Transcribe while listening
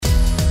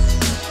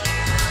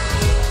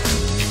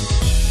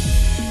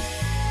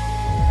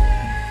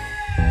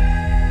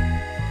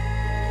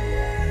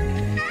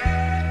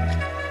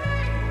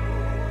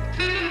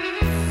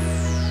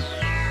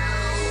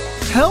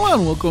Hello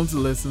and welcome to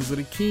Lessons with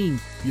the King,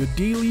 your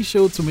daily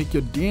show to make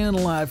your day in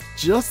life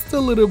just a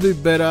little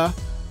bit better.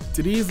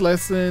 Today's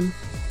lesson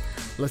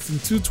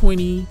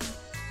 220,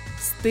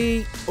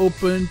 stay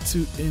open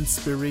to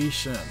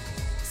inspiration.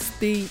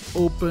 Stay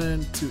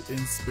open to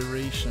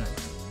inspiration.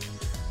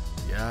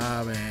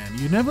 Yeah, man,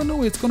 you never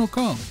know it's gonna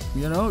come.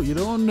 You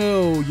don't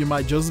know. You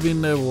might just be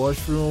in the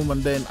washroom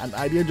and then an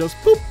idea just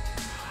poop.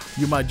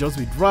 You might just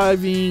be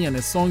driving and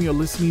a song you're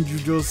listening to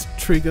just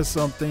triggers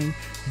something.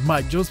 You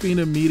might just be in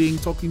a meeting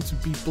talking to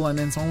people and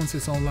then someone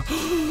says something like,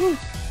 oh,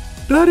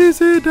 that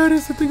is it, that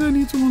is the thing I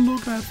need to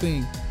unlock that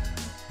thing.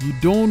 You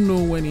don't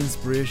know when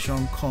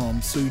inspiration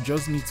comes, so you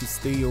just need to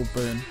stay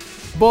open.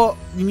 But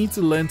you need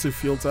to learn to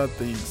filter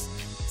things.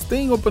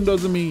 Staying open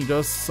doesn't mean you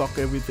just suck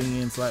everything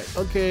in. It's like,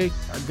 okay,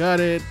 I got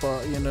it,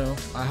 but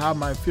I have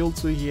my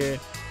filter here,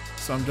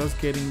 so I'm just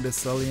getting the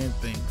salient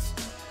things.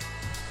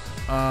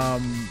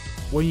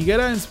 When you get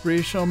that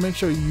inspiration, make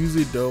sure you use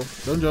it though.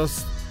 Don't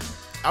just,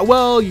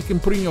 you can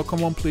put it in your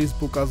commonplace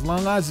book as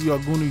long as you are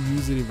going to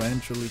use it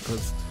eventually,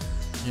 because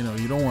you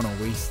don't want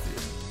to waste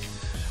it.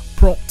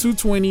 Prompt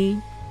 220,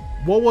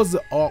 what was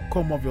the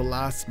outcome of your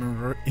last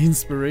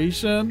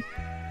inspiration?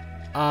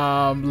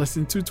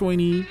 Lesson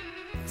 220,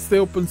 stay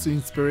open to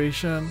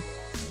inspiration.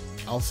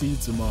 I'll see you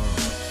tomorrow.